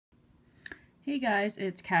Hey guys,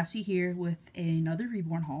 it's Cassie here with another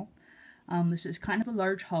Reborn haul. This is kind of a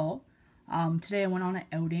large haul. Today I went on an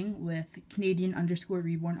outing with Canadian _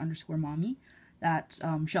 Reborn _ mommy. That's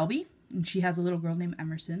Shelby, and she has a little girl named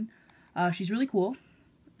Emerson. She's really cool.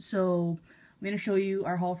 So I'm going to show you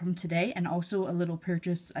our haul from today and also a little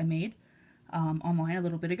purchase I made online a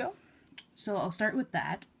little bit ago. So I'll start with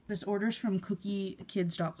that. This order's from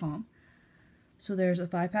cookiekids.com. So there's a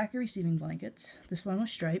 5-pack of receiving blankets. This one with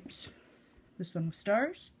stripes. This one with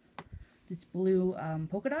stars, this blue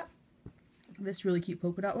polka dot, this really cute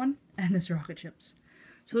polka dot one, and this rocket ships.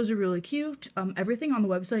 So those are really cute. Everything on the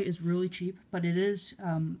website is really cheap, but it is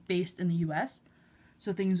based in the US,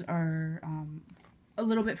 so things are a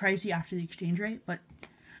little bit pricey after the exchange rate, but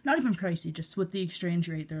not even pricey, just with the exchange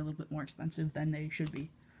rate they're a little bit more expensive than they should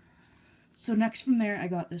be. So next from there I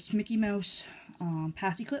got this Mickey Mouse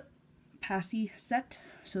passy set.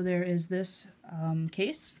 So there is this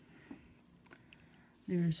case.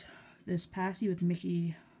 There's this passy with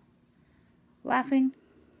Mickey laughing.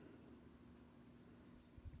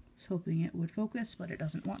 I was hoping it would focus, but it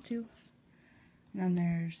doesn't want to. And then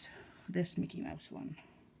there's this Mickey Mouse one.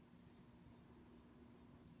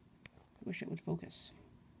 I wish it would focus.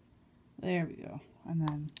 There we go. And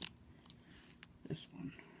then this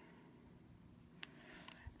one.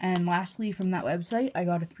 And lastly, from that website, I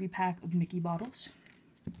got a 3-pack of Mickey bottles.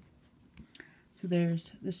 So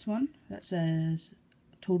there's this one that says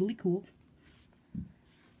Totally Cool.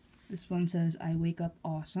 This one says I Wake Up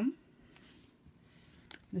Awesome.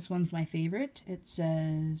 This one's my favorite. It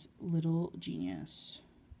says Little Genius.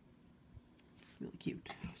 Really cute.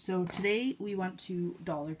 So today we went to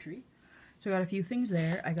Dollar Tree. So I got a few things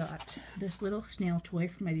there. I got this little snail toy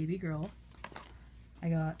for my baby girl. I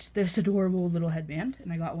got this adorable little headband,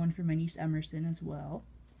 and I got one for my niece Emerson as well.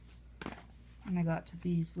 And I got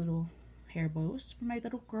these little hair bows for my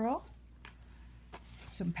little girl.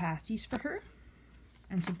 Some passies for her,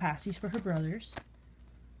 and some passies for her brothers.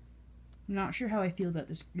 I'm not sure how I feel about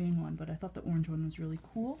this green one, but I thought the orange one was really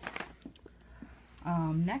cool.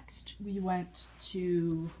 Next, we went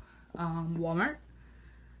to Walmart.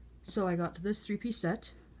 So I got this 3-piece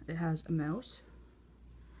set. It has a mouse,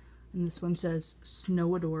 and this one says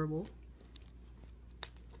Snow Adorable.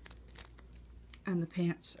 And the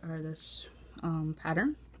pants are this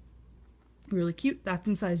pattern. Really cute. That's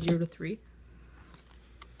in size 0 to 3.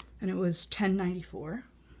 And it was $10.94.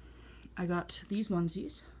 I got these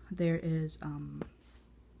onesies. There is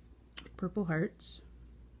purple hearts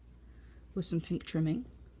with some pink trimming.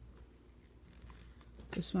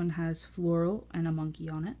 This one has floral and a monkey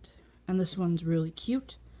on it. And this one's really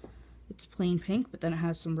cute. It's plain pink, but then it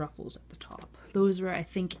has some ruffles at the top. Those were, I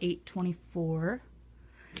think, $8.24.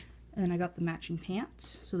 And I got the matching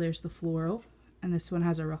pants. So there's the floral, and this one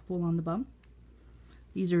has a ruffle on the bum.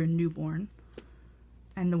 These are a newborn.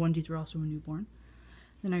 And the onesies were also a newborn.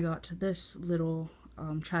 Then I got this little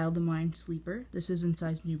Child of Mine sleeper. This is in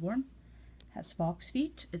size newborn. Has fox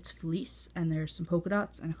feet. It's fleece, and there's some polka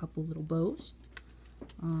dots and a couple little bows.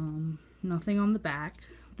 Nothing on the back.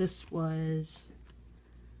 This was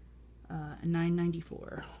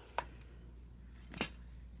 $9.94.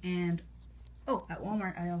 And oh, at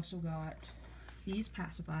Walmart I also got these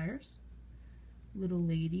pacifiers, little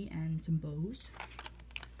lady and some bows.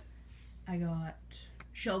 I got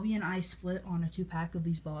Shelby and I split on a 2-pack of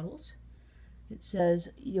these bottles. It says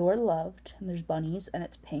You're Loved, and there's bunnies, and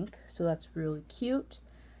it's pink, so that's really cute.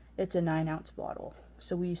 It's a 9-ounce bottle.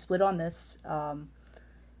 So we split on this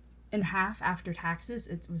in half after taxes.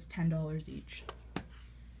 It was $10 each.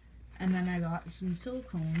 And then I got some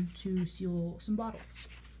silicone to seal some bottles.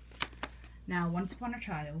 Now, once upon a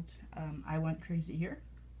child, I went crazy here.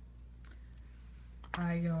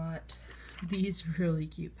 I got these really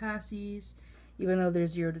cute passies. Even though they're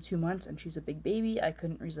 0 to 2 months and she's a big baby, I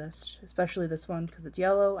couldn't resist. Especially this one because it's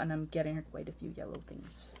yellow, and I'm getting her quite a few yellow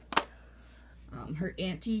things. Her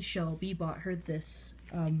auntie Shelby bought her this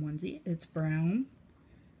onesie. It's brown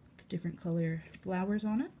with different color flowers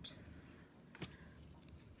on it.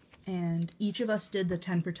 And each of us did the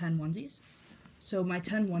 10 for 10 onesies. So my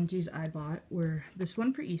 10 onesies I bought were this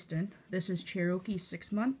one for Easton. This is Cherokee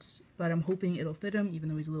 6 months, but I'm hoping it'll fit him even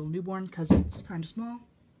though he's a little newborn because it's kind of small.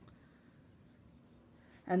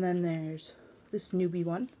 And then there's this newbie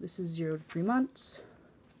one. This is 0 to 3 months.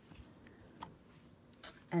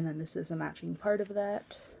 And then this is a matching part of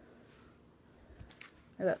that.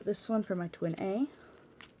 I got this one for my twin A,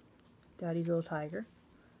 Daddy's Little Tiger.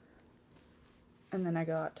 And then I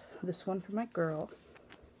got this one for my girl.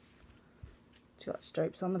 It's got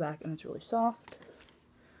stripes on the back and it's really soft.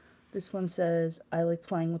 This one says, I like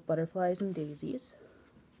playing with butterflies and daisies.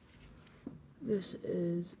 This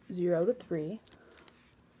is 0 to 3.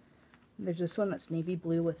 There's this one that's navy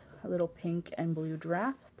blue with a little pink and blue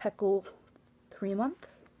giraffe. Peckle 3-month.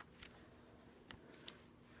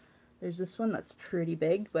 There's this one that's pretty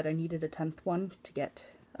big, but I needed a 10th one to get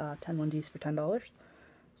 10 onesies for $10.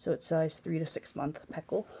 So it's size 3 to 6 month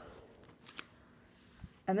Peckle.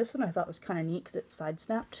 And this one I thought was kind of neat because it's side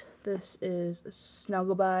snapped. This is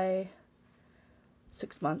Snuggleby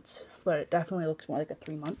 6 months, but it definitely looks more like a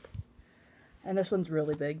 3-month. And this one's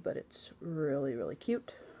really big, but it's really, really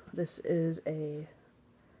cute. This is a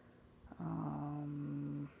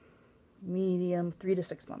medium 3 to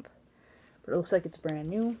 6 month, but it looks like it's brand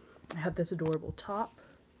new. I have this adorable top.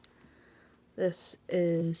 This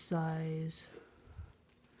is size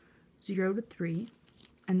 0 to 3,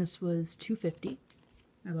 and this was $2.50.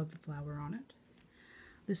 I love the flower on it.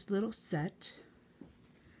 This little set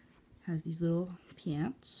has these little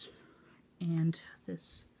pants and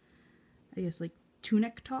this, I guess, like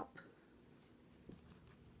tunic top.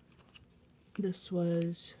 This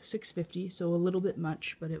was $6.50, so a little bit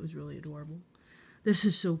much, but it was really adorable. This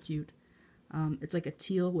is so cute. It's like a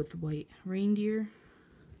teal with white reindeer.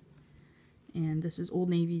 And this is Old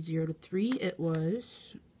Navy 0 to 3. It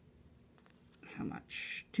was, how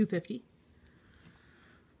much? $2.50.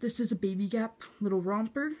 This is a Baby Gap little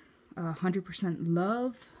romper. 100%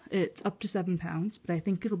 love. It's up to 7 pounds, but I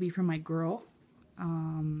think it'll be for my girl.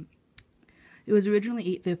 It was originally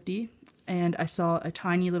 $8.50, and I saw a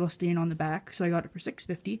tiny little stain on the back, so I got it for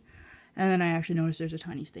 $6.50. And then I actually noticed there's a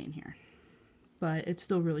tiny stain here. But it's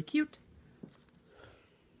still really cute.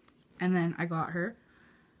 And then I got her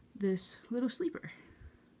this little sleeper.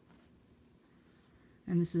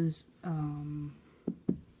 And this is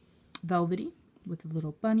velvety with a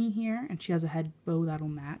little bunny here, and she has a head bow that'll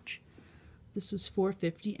match. This was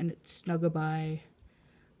 $4.50, and it's Snuggleby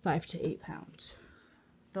 5 to 8 pounds.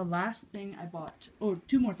 The last thing I bought, oh,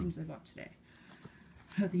 2 more things I bought today.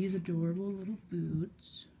 I have these adorable little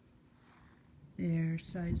boots. They're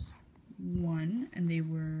size 1, and they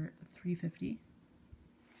were $3.50.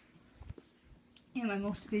 And my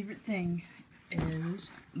most favorite thing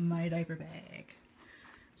is my diaper bag.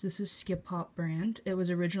 So this is Skip Hop brand. It was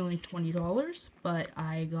originally $20, but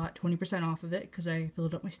I got 20% off of it because I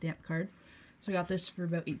filled up my stamp card. So I got this for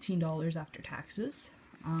about $18 after taxes.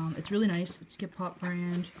 It's really nice. It's Skip Hop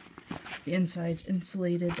brand. The inside's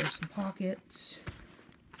insulated. There's some pockets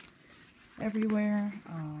everywhere.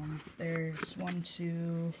 There's 1,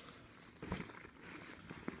 2,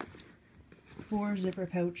 4 zipper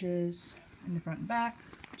pouches in the front and back,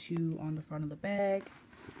 2 on the front of the bag,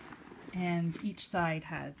 and each side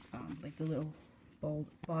has like the little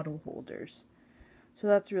bottle holders. So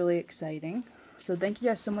that's really exciting. So thank you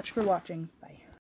guys so much for watching. Bye.